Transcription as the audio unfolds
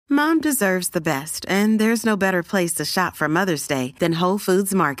Mom deserves the best, and there's no better place to shop for Mother's Day than Whole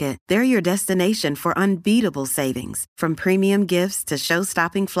Foods Market. They're your destination for unbeatable savings, from premium gifts to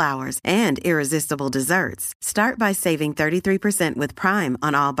show-stopping flowers and irresistible desserts. Start by saving 33% with Prime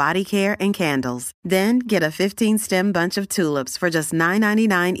on all body care and candles. Then get a 15-stem bunch of tulips for just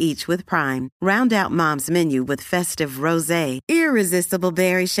 $9.99 each with Prime. Round out Mom's menu with festive rosé, irresistible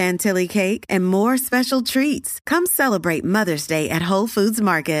berry chantilly cake, and more special treats. Come celebrate Mother's Day at Whole Foods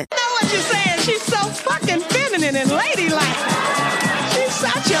Market. I know what you're saying. She's so fucking feminine and ladylike. She's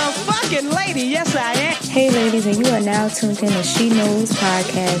such a fucking lady. Yes, I am. Hey, ladies, and you are now tuned in to She Knows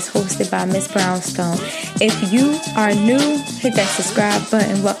podcast, hosted by Miss Brownstone. If you are new, hit that subscribe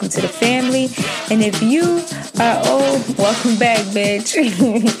button. Welcome to the family. And if you are old, welcome back, bitch.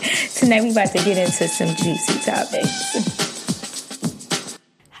 Tonight, we about to get into some juicy topics.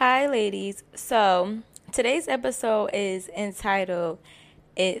 Hi, ladies. So, today's episode is entitled,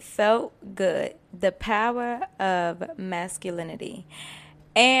 It Felt Good, The Power of Masculinity.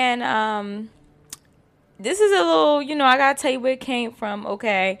 And, this is a little, I gotta tell you where it came from,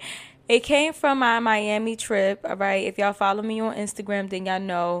 okay? It came from my Miami trip, all right? If y'all follow me on Instagram, then y'all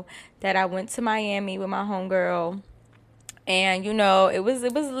know that I went to Miami with my homegirl. And, it was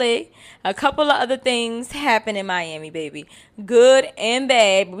lit. A couple of other things happened in Miami, baby. Good and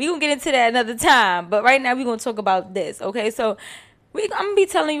bad. But we gonna get into that another time. But right now, we gonna talk about this, okay? So, I'm gonna be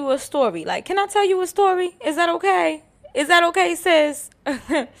telling you a story. Like, can I tell you a story? Is that okay? Is that okay, sis?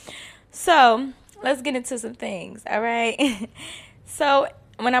 So, let's get into some things, all right? So,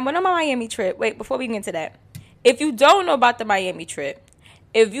 when I went on my Miami trip, wait, before we get into that, if you don't know about the Miami trip,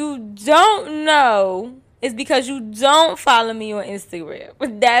 if you don't know, it's because you don't follow me on Instagram.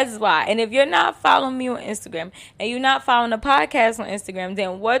 That's why. And if you're not following me on Instagram, and you're not following the podcast on Instagram,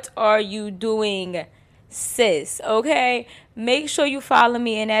 then what are you doing, sis? Okay? Make sure you follow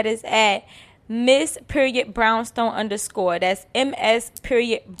me, and that is at Miss.Brownstone _. That's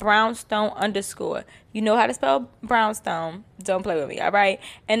MS.Brownstone _. You know how to spell Brownstone. Don't play with me, all right?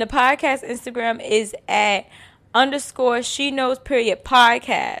 And the podcast Instagram is at _She Knows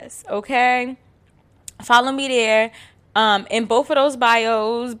 _podcast. Okay? Follow me there. In both of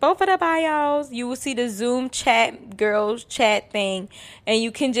the bios, you will see the Zoom chat, girls chat thing. And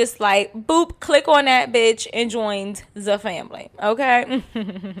you can just boop, click on that bitch and join the family. Okay?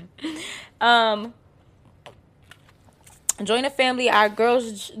 Join the family. Our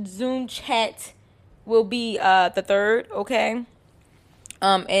girls Zoom chat will be the 3rd, okay?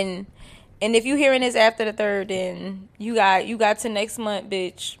 And if you hearing this after the 3rd, then you got to next month,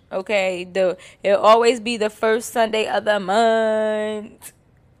 bitch. Okay? It'll always be the first Sunday of the month.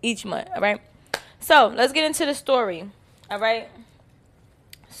 Each month, all right? So, let's get into the story. All right?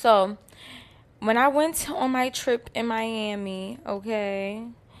 So, when I went on my trip in Miami, okay,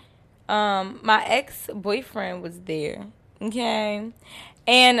 my ex-boyfriend was there, okay?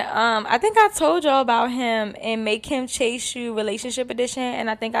 And I think I told y'all about him in Make Him Chase You Relationship Edition, and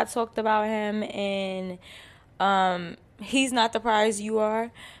I think I talked about him in He's Not the Prize You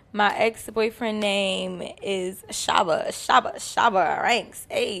Are. My ex-boyfriend name is Shaba Ranks.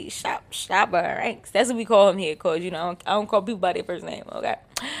 Hey, Shaba Ranks. That's what we call him here, cause I don't call people by their first name, okay?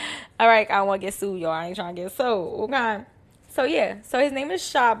 All right, I don't want to get sued, y'all. I ain't trying to get sued, okay? So yeah, so his name is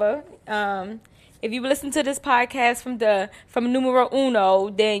Shaba. If you listen to this podcast from numero uno,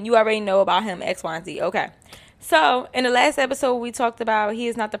 then you already know about him, X, Y, and Z. Okay. So, in the last episode, we talked about He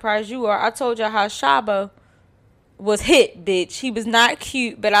Is Not the Prize You Are. I told y'all how Shaba was hit, bitch. He was not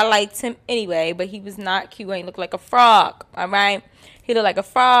cute, but I liked him anyway. But he was not cute. He looked like a frog, all right? He looked like a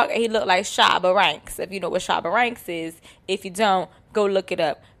frog, and he looked like Shaba Ranks. If you know what Shaba Ranks is. If you don't, go look it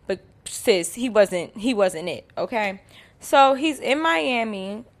up. But, sis, he wasn't it, okay? So, he's in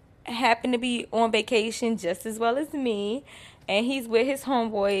Miami, happened to be on vacation just as well as me, and he's with his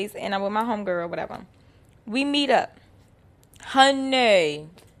homeboys, and I'm with my homegirl, whatever. We meet up. Honey,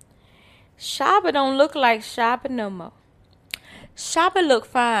 Shaba don't look like Shaba no more. Shaba look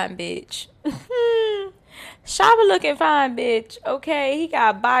fine, bitch. Shaba looking fine, bitch. Okay, he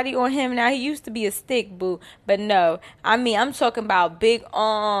got body on him now. He used to be a stick, boo, but no. I'm talking about big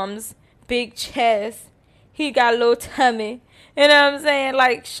arms, big chest. He got a little tummy. You know what I'm saying?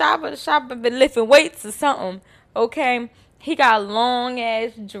 Like, Shaba been lifting weights or something, okay? He got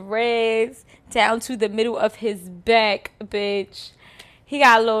long-ass dreads down to the middle of his back, bitch. He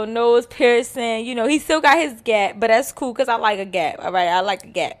got a little nose piercing. He still got his gap, but that's cool because I like a gap, all right? I like a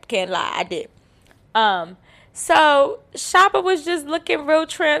gap. Can't lie, I did. So Shaba was just looking real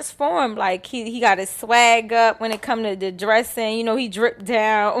transformed. Like he got his swag up when it come to the dressing. You know, he dripped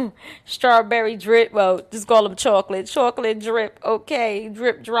down strawberry drip. Well, just call him chocolate drip. Okay,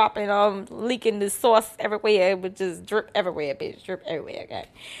 drip dropping, leaking the sauce everywhere. It would just drip everywhere, bitch, drip everywhere. Okay,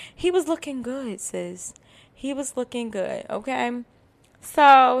 he was looking good, sis. He was looking good. Okay,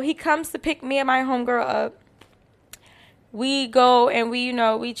 so he comes to pick me and my homegirl up. We go and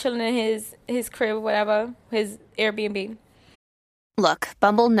we chilling in his crib or whatever, his Airbnb. Look,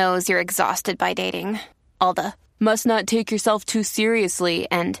 Bumble knows you're exhausted by dating. All the must not take yourself too seriously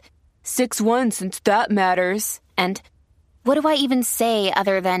and 6'1" since that matters. And what do I even say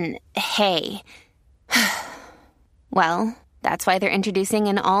other than hey? Well, that's why they're introducing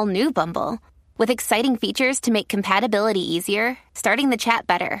an all-new Bumble with exciting features to make compatibility easier, starting the chat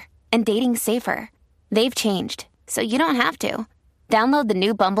better, and dating safer. They've changed, so you don't have to. Download the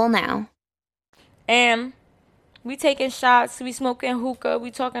new Bumble now. And we taking shots, we smoking hookah,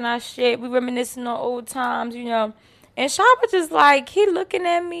 we talking our shit, we reminiscing on old times, And Shaba just like, he looking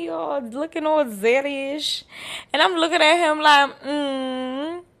at me looking all zeddy-ish. And I'm looking at him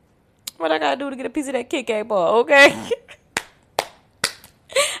like, what I gotta do to get a piece of that Kit Kat bar, okay?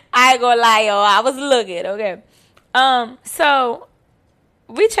 I ain't gonna lie, y'all. I was looking, okay? So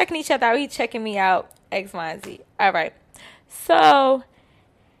we checking each other out. He checking me out. X, Y, and Z. All right. So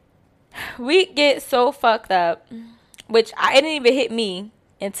we get so fucked up, which it didn't even hit me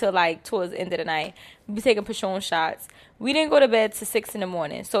until like towards the end of the night. We be taking Patron shots. We didn't go to bed till 6 in the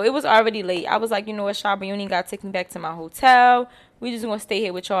morning. So it was already late. I was like, you know what, Shaba, you ain't got to take me back to my hotel. We just going to stay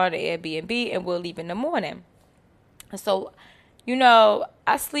here with y'all at the Airbnb and we'll leave in the morning. So,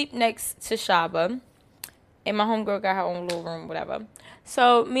 I sleep next to Shaba. And my homegirl got her own little room, whatever.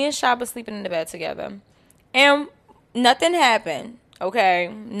 So me and Shaba sleeping in the bed together. And nothing happened. Okay?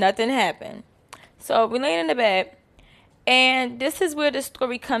 Nothing happened. So we laying in the bed. And this is where the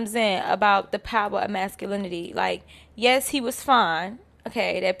story comes in about the power of masculinity. Like, yes, he was fine.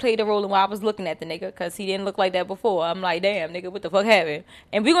 Okay, that played a role in why I was looking at the nigga, because he didn't look like that before. I'm like, damn, nigga, what the fuck happened?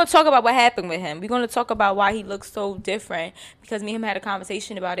 And we're going to talk about what happened with him. We're going to talk about why he looks so different, because me and him had a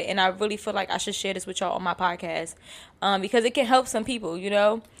conversation about it, and I really feel like I should share this with y'all on my podcast, because it can help some people,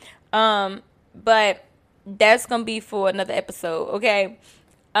 but that's going to be for another episode, okay?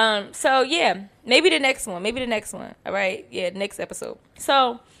 So, yeah, maybe the next one, all right? Yeah, next episode.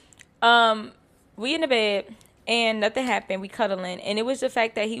 So, we in the bed. And nothing happened. We cuddling. And it was the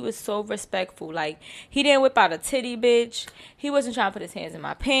fact that he was so respectful. Like, he didn't whip out a titty, bitch. He wasn't trying to put his hands in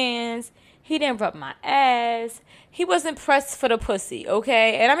my pants. He didn't rub my ass. He wasn't pressed for the pussy,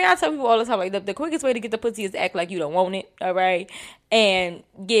 okay? And I mean, I tell people all the time, like, the quickest way to get the pussy is to act like you don't want it, all right? And,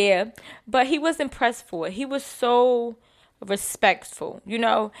 yeah. But he wasn't pressed for it. He was so respectful,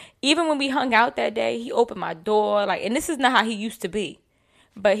 Even when we hung out that day, he opened my door. Like, and this is not how he used to be.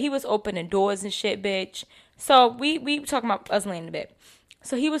 But he was opening doors and shit, bitch. So we talking about us laying in bed.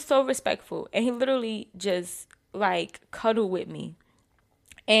 So he was so respectful. And he literally just, like, cuddled with me.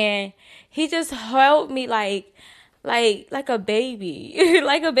 And he just held me like a baby.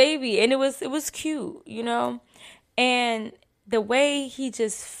 Like a baby. And it was cute, And the way he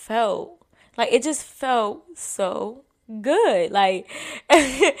just felt, like, it just felt so good. Like,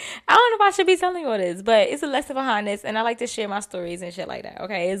 I don't know if I should be telling you all this, but it's a lesson behind this, and I like to share my stories and shit like that.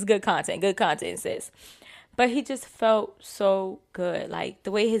 Okay, it's good content, sis. But he just felt so good. Like,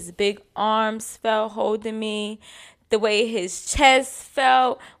 the way his big arms felt holding me, the way his chest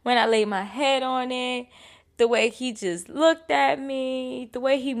felt when I laid my head on it, the way he just looked at me, the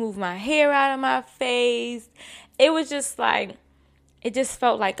way he moved my hair out of my face. It was just like, it just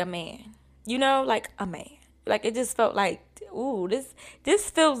felt like a man, like a man. Like, it just felt like, ooh, this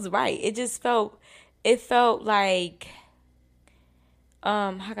feels right. It felt like,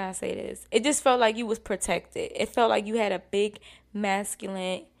 how can I say this? It just felt like you was protected. It felt like you had a big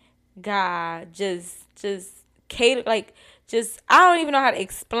masculine guy just cater, like, just, I don't even know how to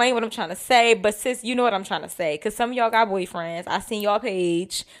explain what I'm trying to say, but sis, you know what I'm trying to say, because some of y'all got boyfriends. I seen y'all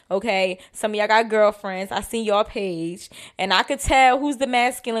page, okay? Some of y'all got girlfriends. I seen y'all page, and I could tell who's the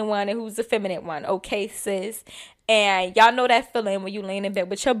masculine one and who's the feminine one, okay, sis? And y'all know that feeling when you laying in bed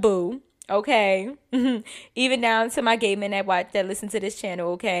with your boo, okay? Even down to my gay men that listen to this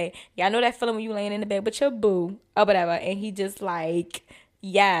channel, okay? Y'all know that feeling when you laying in the bed with your boo or whatever, and he just like,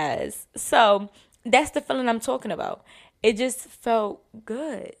 yes. So that's the feeling I'm talking about. It just felt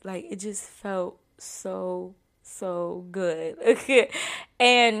good. Like, it just felt so good.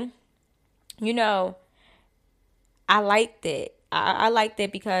 And, I liked it. I liked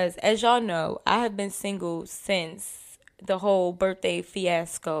it because, as y'all know, I have been single since the whole birthday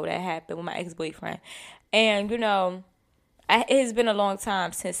fiasco that happened with my ex-boyfriend. And, you know, it has been a long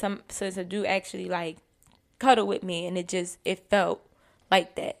time since a dude actually, like, cuddled with me, and it felt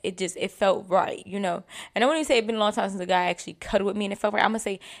like that. It felt right, you know. And I wouldn't say it's been a long time since a guy actually cuddled with me and it felt right. I'm going to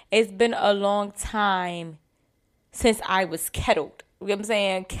say it's been a long time since I was kettled. You know what I'm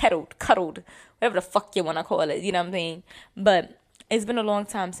saying? Cuddled, whatever the fuck you want to call it, you know what I'm saying? But it's been a long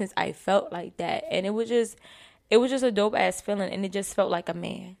time since I felt like that. And it was just a dope ass feeling, and it just felt like a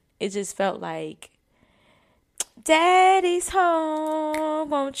man. It just felt like, Daddy's home,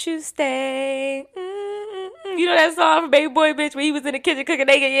 won't you stay? You know that song from Baby Boy Bitch where he was in the kitchen cooking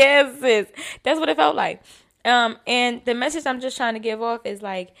naked? Yes, sis. That's what it felt like. And the message I'm just trying to give off is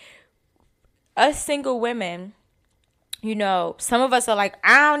like, us single women, you know, some of us are like,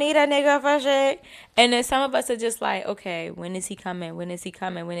 I don't need a nigga for shit. And then some of us are just like, okay, when is he coming? When is he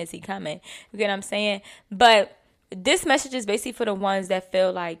coming? When is he coming? You get what I'm saying? But this message is basically for the ones that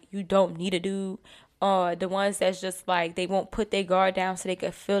feel like you don't need a dude, or the ones that's just like they won't put their guard down so they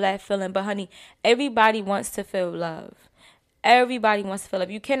can feel that feeling. But honey, everybody wants to feel love. Everybody wants to feel love.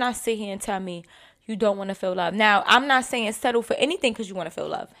 You cannot sit here and tell me you don't want to feel love. Now, I'm not saying settle for anything because you want to feel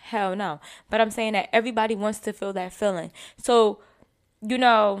love. Hell no. But I'm saying that everybody wants to feel that feeling. So, you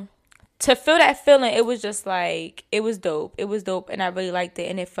know, to feel that feeling, it was just like, it was dope. It was dope, and I really liked it,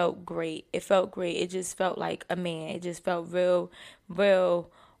 and it felt great. It felt great. It just felt like a man. It just felt real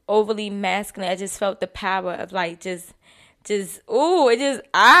overly masculine. I just felt the power of like like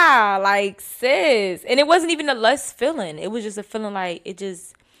sis. And it wasn't even a lust feeling. It was just a feeling like it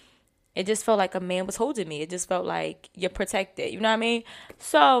just felt like a man was holding me. It just felt like you're protected. You know what I mean?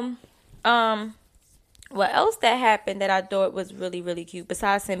 So, what else that happened that I thought was really, really cute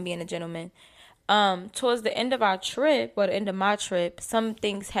besides him being a gentleman? Towards the end of our trip, or the end of my trip, some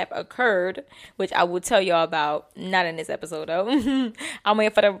things have occurred, which I will tell y'all about. Not in this episode, though. I'm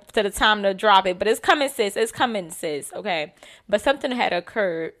waiting for the time to drop it. But it's coming, sis. It's coming, sis. Okay. But something had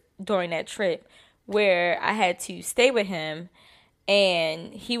occurred during that trip where I had to stay with him.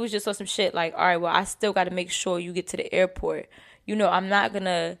 And he was just on some shit like, all right, well, I still got to make sure you get to the airport. You know, I'm not going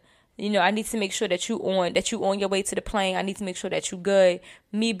to... You know, I need to make sure that you on your way to the plane. I need to make sure that you good.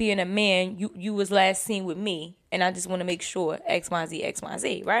 Me being a man, you was last seen with me, and I just want to make sure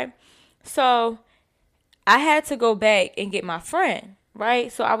XYZ, right? So I had to go back and get my friend,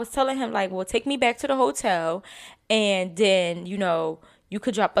 right? So I was telling him like, well, take me back to the hotel, and then, you know, you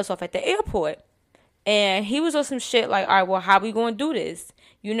could drop us off at the airport. And he was on some shit like, all right, well, how we going to do this?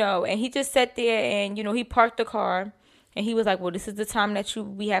 You know, and he just sat there and, you know, he parked the car. And he was like, well, this is the time that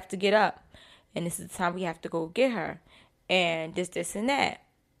we have to get up. And this is the time we have to go get her. And this, and that.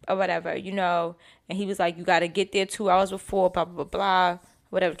 Or whatever, you know. And he was like, you got to get there 2 hours before, blah, blah, blah, blah.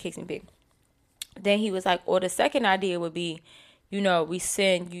 Whatever the case may be. Then he was like, or the second idea would be, you know, we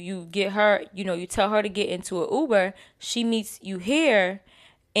send you get her, you know, you tell her to get into an Uber. She meets you here.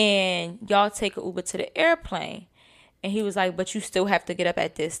 And y'all take an Uber to the airplane. And he was like, but you still have to get up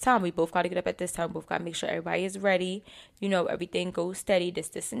at this time. We both got to get up at this time. We both got to make sure everybody is ready. You know, everything goes steady,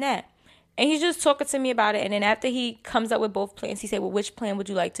 this, and that. And he's just talking to me about it. And then after he comes up with both plans, he said, well, which plan would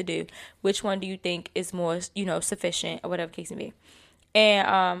you like to do? Which one do you think is more, you know, sufficient, or whatever the case may be?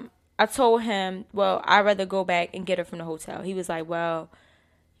 And I told him, well, I'd rather go back and get her from the hotel. He was like, well,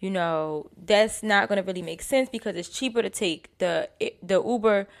 you know, that's not going to really make sense because it's cheaper to take the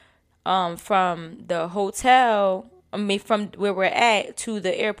Uber from the hotel, from where we're at to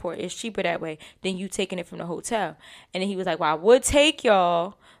the airport. It's cheaper that way than you taking it from the hotel. And then he was like, well, I would take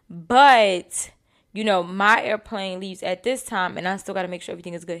y'all, but, you know, my airplane leaves at this time, and I still got to make sure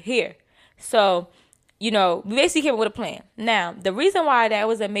everything is good here. So, you know, we basically came up with a plan. Now, the reason why that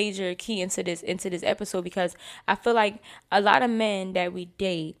was a major key into this episode, because I feel like a lot of men that we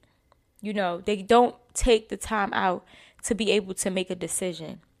date, you know, they don't take the time out to be able to make a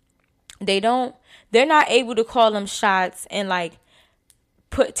decision. They're not able to call them shots and like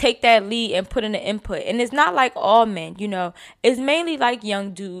take that lead and put in the input. And it's not like all men, you know, it's mainly like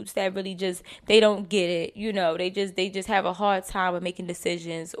young dudes that really just, they don't get it. You know, they just have a hard time with making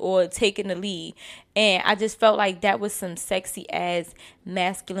decisions or taking the lead. And I just felt like that was some sexy ass,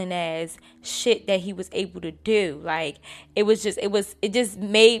 masculine ass shit that he was able to do. Like, it just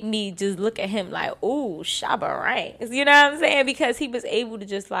made me just look at him like, ooh, Shabba ranks. You know what I'm saying? Because he was able to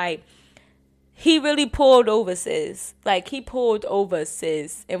just like, he really pulled over sis. Like, he pulled over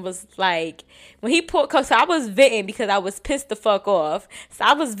sis and was like, when he pulled, cause I was venting because I was pissed the fuck off. So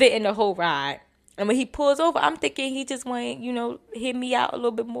I was venting the whole ride. And when he pulls over, I'm thinking he just want, you know, hear me out a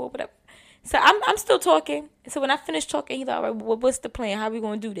little bit more, whatever. So I'm still talking. So when I finished talking, he's like, all right, well, what's the plan? How are we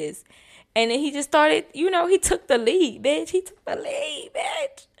going to do this? And then he just started, he took the lead, bitch. He took the lead,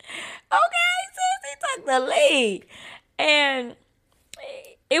 bitch. Okay, sis, he took the lead. And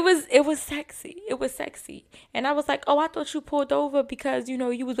it was sexy. It was sexy. And I was like, oh, I thought you pulled over because, you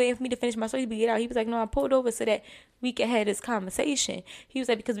was waiting for me to finish my story to get out. He was like, no, I pulled over so that we can have this conversation. He was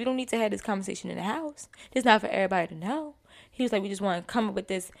like, because we don't need to have this conversation in the house. It's not for everybody to know. He was like, we just want to come up with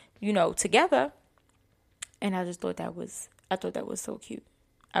this, together. And I thought that was so cute.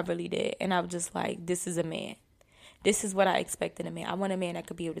 I really did. And I was just like, this is a man. This is what I expect in a man. I want a man that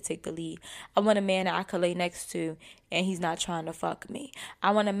could be able to take the lead. I want a man that I could lay next to and he's not trying to fuck me. I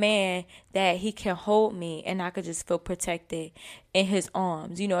want a man that he can hold me and I could just feel protected in his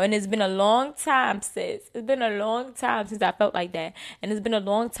arms, And it's been a long time, sis. It's been a long time since I felt like that. And it's been a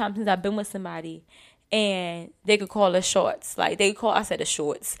long time since I've been with somebody and they could call us shorts. Like, they could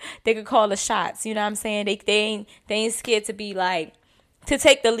call us shots. You know what I'm saying? They ain't scared to be like, to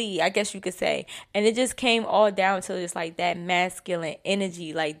take the lead, I guess you could say. And it just came all down to just like that masculine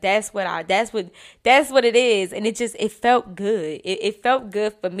energy. Like that's what it is. And it felt good. It felt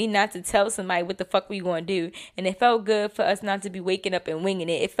good for me not to tell somebody what the fuck we going to do. And it felt good for us not to be waking up and winging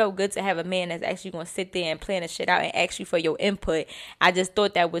it. It felt good to have a man that's actually going to sit there and plan the shit out and ask you for your input. I just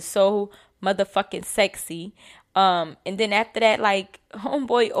thought that was so motherfucking sexy. And then after that, like,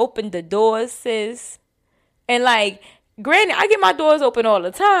 homeboy opened the doors, sis. And like, granted, I get my doors open all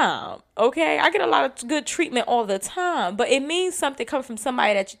the time, okay? I get a lot of good treatment all the time, but it means something coming from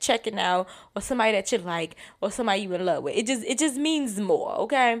somebody that you're checking out or somebody that you like or somebody you in love with. It just means more,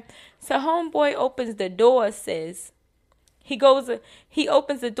 okay? So homeboy opens the door, sis. He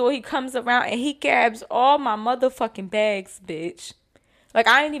opens the door, he comes around, and he grabs all my motherfucking bags, bitch. Like,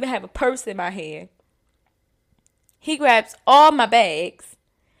 I didn't even have a purse in my hand. He grabs all my bags.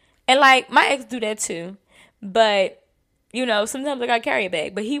 And, like, my ex do that too. But sometimes I gotta carry a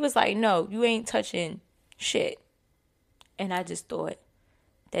bag. But he was like, no, you ain't touching shit. And I just thought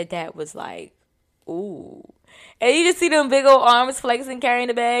that was like, ooh. And you just see them big old arms flexing, carrying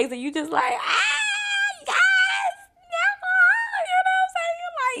the bags. And you just like, yes. You know what I'm saying?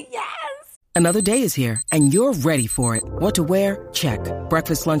 You're like, yes. Another day is here, and you're ready for it. What to wear? Check.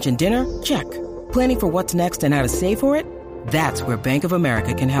 Breakfast, lunch, and dinner? Check. Planning for what's next and how to save for it? That's where Bank of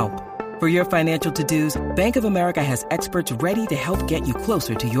America can help. For your financial to-dos, Bank of America has experts ready to help get you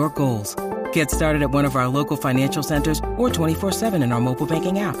closer to your goals. Get started at one of our local financial centers or 24/7 in our mobile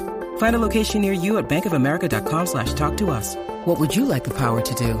banking app. Find a location near you at bankofamerica.com/talktous. What would you like the power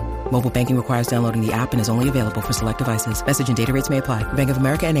to do? Mobile banking requires downloading the app and is only available for select devices. Message and data rates may apply. Bank of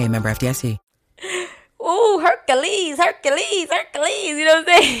America NA, member FDIC. Ooh, Hercules. You know what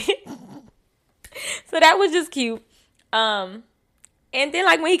I'm saying? So that was just cute. And then,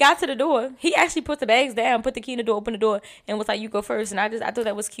 like, when he got to the door, he actually put the bags down, put the key in the door, opened the door, and was like, you go first. And I thought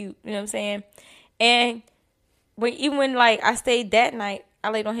that was cute. You know what I'm saying? And even when I stayed that night, I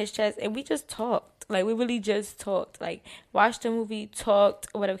laid on his chest, and we just talked. Like, we really just talked. Like, watched a movie, talked,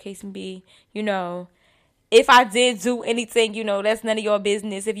 whatever case may be, If I did do anything, that's none of your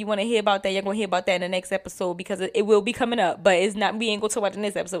business. If you want to hear about that, you're going to hear about that in the next episode because it will be coming up. But it's not, we ain't going to talk about it in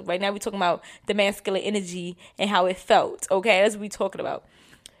this episode. Right now, we're talking about the masculine energy and how it felt. Okay, that's what we're talking about.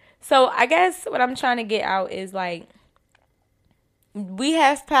 So I guess what I'm trying to get out is, like, we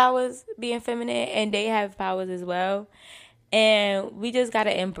have powers being feminine and they have powers as well. And we just got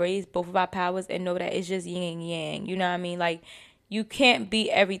to embrace both of our powers and know that it's just yin and yang. You know what I mean? Like, you can't be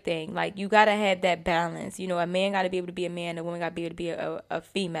everything. Like, you got to have that balance. A man got to be able to be a man. A woman got to be able to be a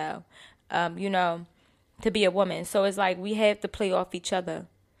female, to be a woman. So it's like we have to play off each other.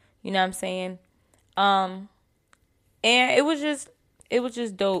 You know what I'm saying? And it was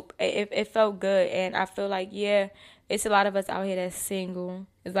just dope. It felt good. And I feel like, yeah, it's a lot of us out here that's single.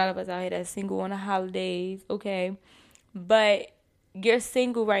 There's a lot of us out here that's single on the holidays. Okay. But you're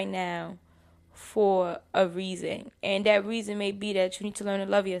single right now for a reason, and that reason may be that you need to learn to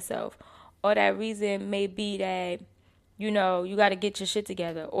love yourself, or that reason may be that you got to get your shit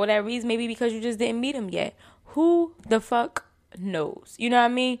together, or that reason may be because you just didn't meet him yet. Who the fuck knows? You know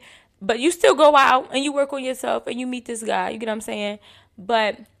what I mean? But you still go out and you work on yourself and you meet this guy, you get what I'm saying?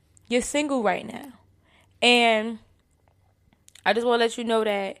 But you're single right now, and I just want to let you know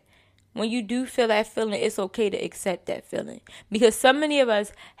that when you do feel that feeling, it's okay to accept that feeling. Because so many of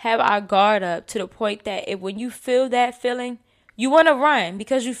us have our guard up to the point that when you feel that feeling, you want to run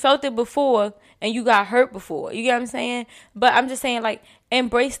because you felt it before and you got hurt before. You get what I'm saying? But I'm just saying, like,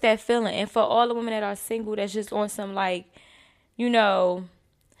 embrace that feeling. And for all the women that are single that's just on some, like,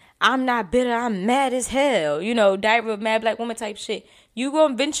 I'm not bitter, I'm mad as hell. Diary of a Mad Black Woman type shit. you're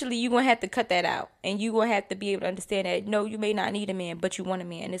going to have to cut that out. And you're going to have to be able to understand that, no, you may not need a man, but you want a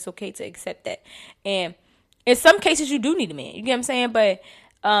man. And it's okay to accept that. And in some cases, you do need a man. You get what I'm saying? But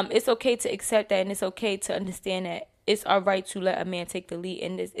it's okay to accept that, and it's okay to understand that it's all right to let a man take the lead.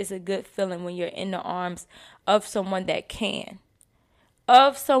 And it's a good feeling when you're in the arms of someone that can.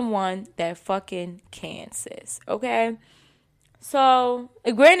 Of someone that fucking can, sis. Okay? So,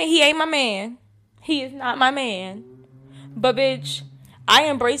 granted, he ain't my man. He is not my man. But, bitch, I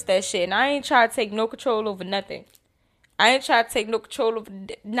embrace that shit. And I ain't trying to take no control over nothing. I ain't trying to take no control over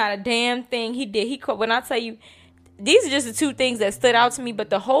not a damn thing he did. When I tell you, these are just the two things that stood out to me. But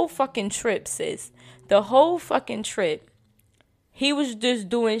the whole fucking trip, sis. The whole fucking trip. He was just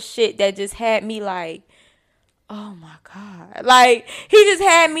doing shit that just had me like, oh my God. Like, he just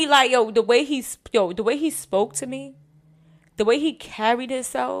had me like, the way he spoke to me. The way he carried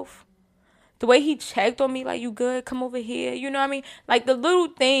himself. The way he checked on me, like, you good? Come over here. You know what I mean? Like, the little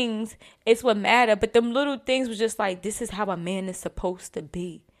things is what matter. But them little things was just like, this is how a man is supposed to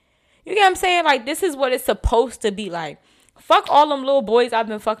be. You get what I'm saying? Like, this is what it's supposed to be like. Fuck all them little boys I've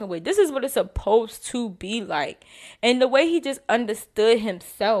been fucking with. This is what it's supposed to be like. And the way he just understood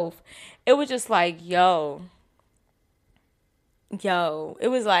himself, it was just like, yo. It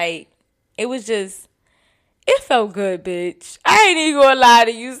was like, it felt good, bitch. I ain't even gonna lie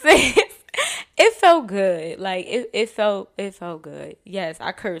to you, sis. It felt good. Like, it felt good. Yes,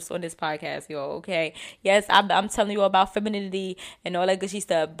 I curse on this podcast, y'all, okay? Yes, I'm telling you all about femininity and all that good shit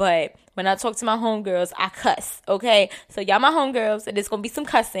stuff. But when I talk to my homegirls, I cuss, okay? So y'all my homegirls, and there's going to be some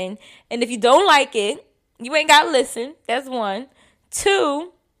cussing. And if you don't like it, you ain't got to listen. That's one.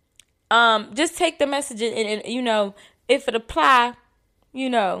 Two, just take the message and if it apply,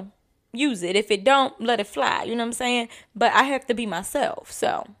 use it. If it don't, let it fly. You know what I'm saying? But I have to be myself,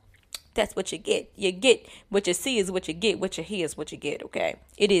 so that's what you get. You get what you see is what you get. What you hear is what you get, okay?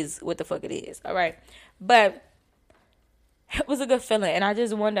 It is what the fuck it is, all right? But it was a good feeling, and I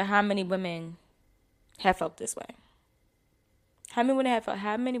just wonder how many women have felt this way. How many women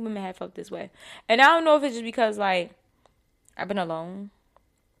have felt this way? And I don't know if it's just because, like, I've been alone,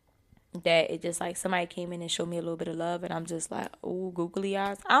 that it just, like, somebody came in and showed me a little bit of love, and I'm just like, ooh, googly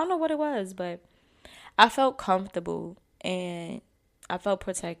eyes. I don't know what it was, but I felt comfortable, and I felt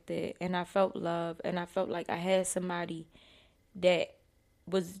protected, and I felt love, and I felt like I had somebody that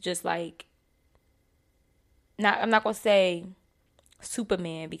was just like, I'm not gonna say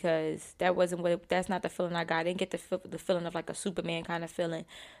Superman, because that's not the feeling I got. I didn't get the feeling of like a Superman kind of feeling,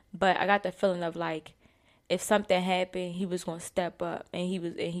 but I got the feeling of like, if something happened, he was gonna step up, and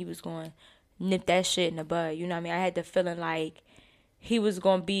he was gonna nip that shit in the bud. You know what I mean? I had the feeling like he was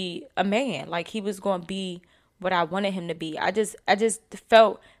gonna be a man, like he was gonna be what I wanted him to be. I just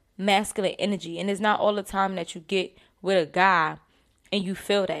felt masculine energy, and it's not all the time that you get with a guy and you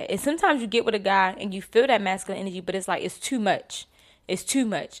feel that. And sometimes you get with a guy and you feel that masculine energy, but it's like, it's too much. It's too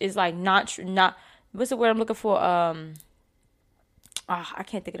much. It's like not what's the word I'm looking for? I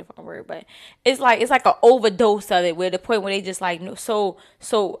can't think of the word, but it's like an overdose of it, where the point where they just like so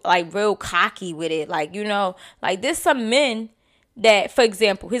like real cocky with it, like, like there's some men that, for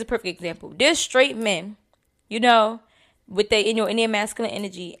example, here's a perfect example. There's straight men, with in their masculine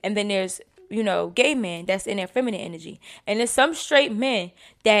energy, and then there's gay men that's in their feminine energy, and there's some straight men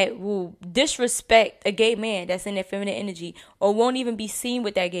that will disrespect a gay man that's in their feminine energy, or won't even be seen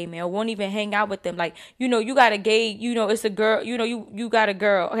with that gay man, or won't even hang out with them. Like, you got a gay, it's a girl, you got a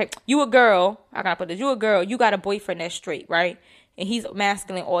girl, okay, you a girl, I gotta put this, you a girl, you got a boyfriend that's straight, right? And he's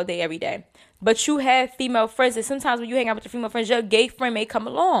masculine all day, every day. But you have female friends, and sometimes when you hang out with your female friends, your gay friend may come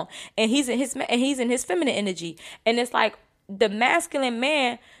along, and he's in his feminine energy, and it's like the masculine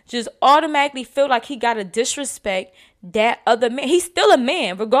man just automatically feel like he gotta disrespect that other man. He's still a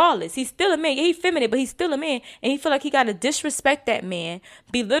man, regardless. He's still a man. Yeah, he's feminine, but he's still a man, and he feel like he gotta disrespect that man,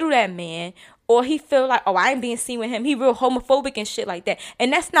 belittle that man, or he feel like, oh, I ain't being seen with him. He real homophobic and shit like that.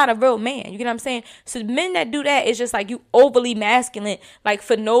 And that's not a real man. You get what I'm saying? So men that do that, it's just like you overly masculine, like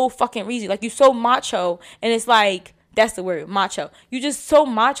for no fucking reason. Like you so macho, and it's like, that's the word, macho. You just so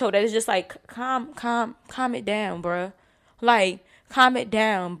macho that it's just like, calm it down, bruh. Like, calm it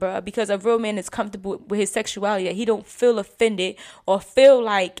down, bruh. Because a real man is comfortable with his sexuality, that he don't feel offended or feel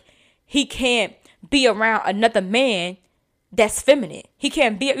like he can't be around another man that's feminine. He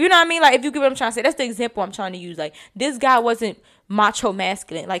can't be, you know what I mean? Like, if you get what I'm trying to say, that's the example I'm trying to use. Like, this guy wasn't macho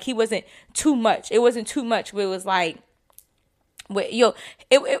masculine. Like, he wasn't too much. It wasn't too much where it was like,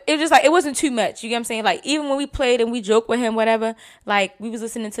 it just like, it wasn't too much. You get what I'm saying? Like, even when we played and we joked with him, whatever, like, we was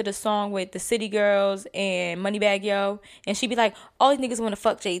listening to the song with the City Girls and Moneybagg Yo, and she'd be like, all these niggas want to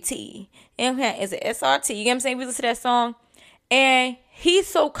fuck JT. And it's an SRT. You get what I'm saying? We listen to that song, And he's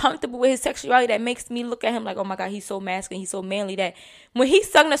so comfortable with his sexuality that makes me look at him like, oh my God, he's so masculine, he's so manly, that when he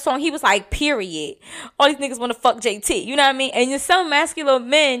sung the song, he was like, period. All these niggas want to fuck JT. You know what I mean? And some masculine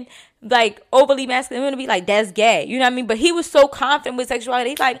men, like overly masculine men, be like, that's gay. You know what I mean? But he was so confident with sexuality.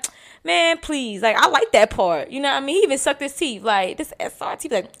 He's like, man, please. Like, I like that part. You know what I mean? He even sucked his teeth. Like, this SRT.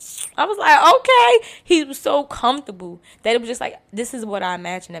 Like, I was like, okay. He was so comfortable that it was just like, this is what I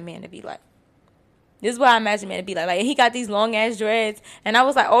imagine a man to be like. This is what I imagine man to be like. Like, he got these long ass dreads, and I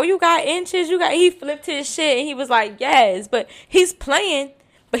was like, oh, you got inches? He flipped his shit, and he was like, yes. But he's playing,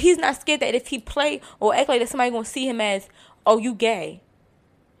 but he's not scared that if he play or act like that, somebody gonna see him as, oh, you gay.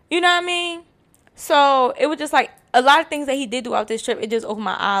 You know what I mean? So it was just like a lot of things that he did throughout this trip. It just opened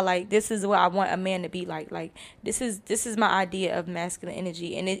my eye. Like, this is what I want a man to be like. Like, this is my idea of masculine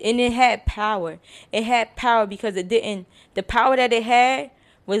energy, and it had power. It had power because the power that it had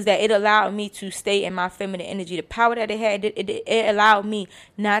was that it allowed me to stay in my feminine energy. The power that it had, it allowed me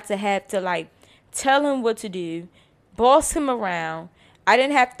not to have to, like, tell him what to do, boss him around. I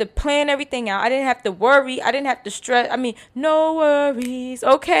didn't have to plan everything out. I didn't have to worry. I didn't have to stress. I mean, no worries,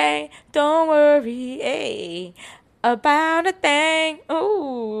 okay? Don't worry, hey, about a thing.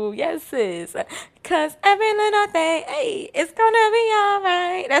 Ooh, yes, sis. Because every little thing, hey, it's going to be all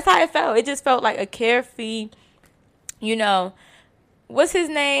right. That's how it felt. It just felt like a carefree, you know, what's his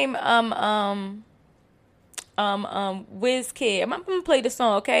name? WizKid. I'm gonna play the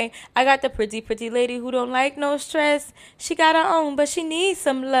song, okay? I got the pretty lady who don't like no stress. She got her own, but she needs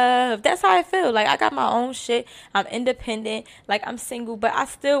some love. That's how I feel. Like, I got my own shit. I'm independent. Like, I'm single, but I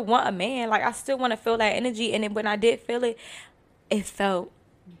still want a man. Like, I still want to feel that energy. And then when I did feel it, it felt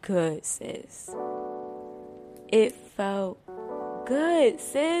good, sis. It felt good,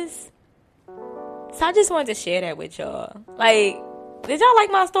 sis. So I just wanted to share that with y'all. Like, did y'all like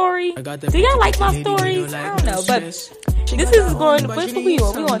my story? Do y'all like my stories? I don't know, but this is going. What's we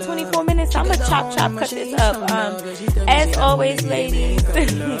on? We on 24 minutes. I'm gonna chop, cut this up. As always, ladies,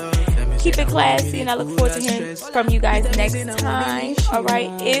 keep it classy, and I look forward to hearing from you guys next time. All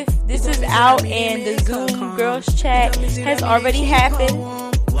right, if this is out and the Zoom girls chat has already happened.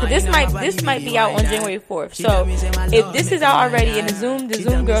 So this might be out on January 4th. So if this is out already in the Zoom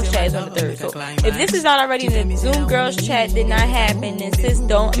girls chat is on the 3rd. So if this is out already in the Zoom girls chat did not happen, then sis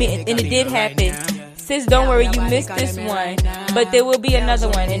don't, and it did happen, sis don't worry, you missed this one. But there will be another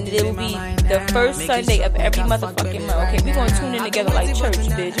one, and it will be the first Sunday of every motherfucking month. Okay, we're gonna tune in together like church,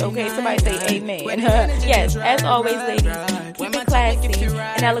 bitch. Okay, somebody say amen. Yes, as always, ladies, keep it classy,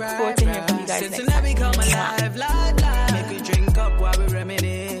 and I look forward to hearing from you guys next time.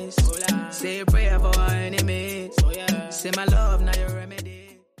 Say a prayer for our enemies. Say my love.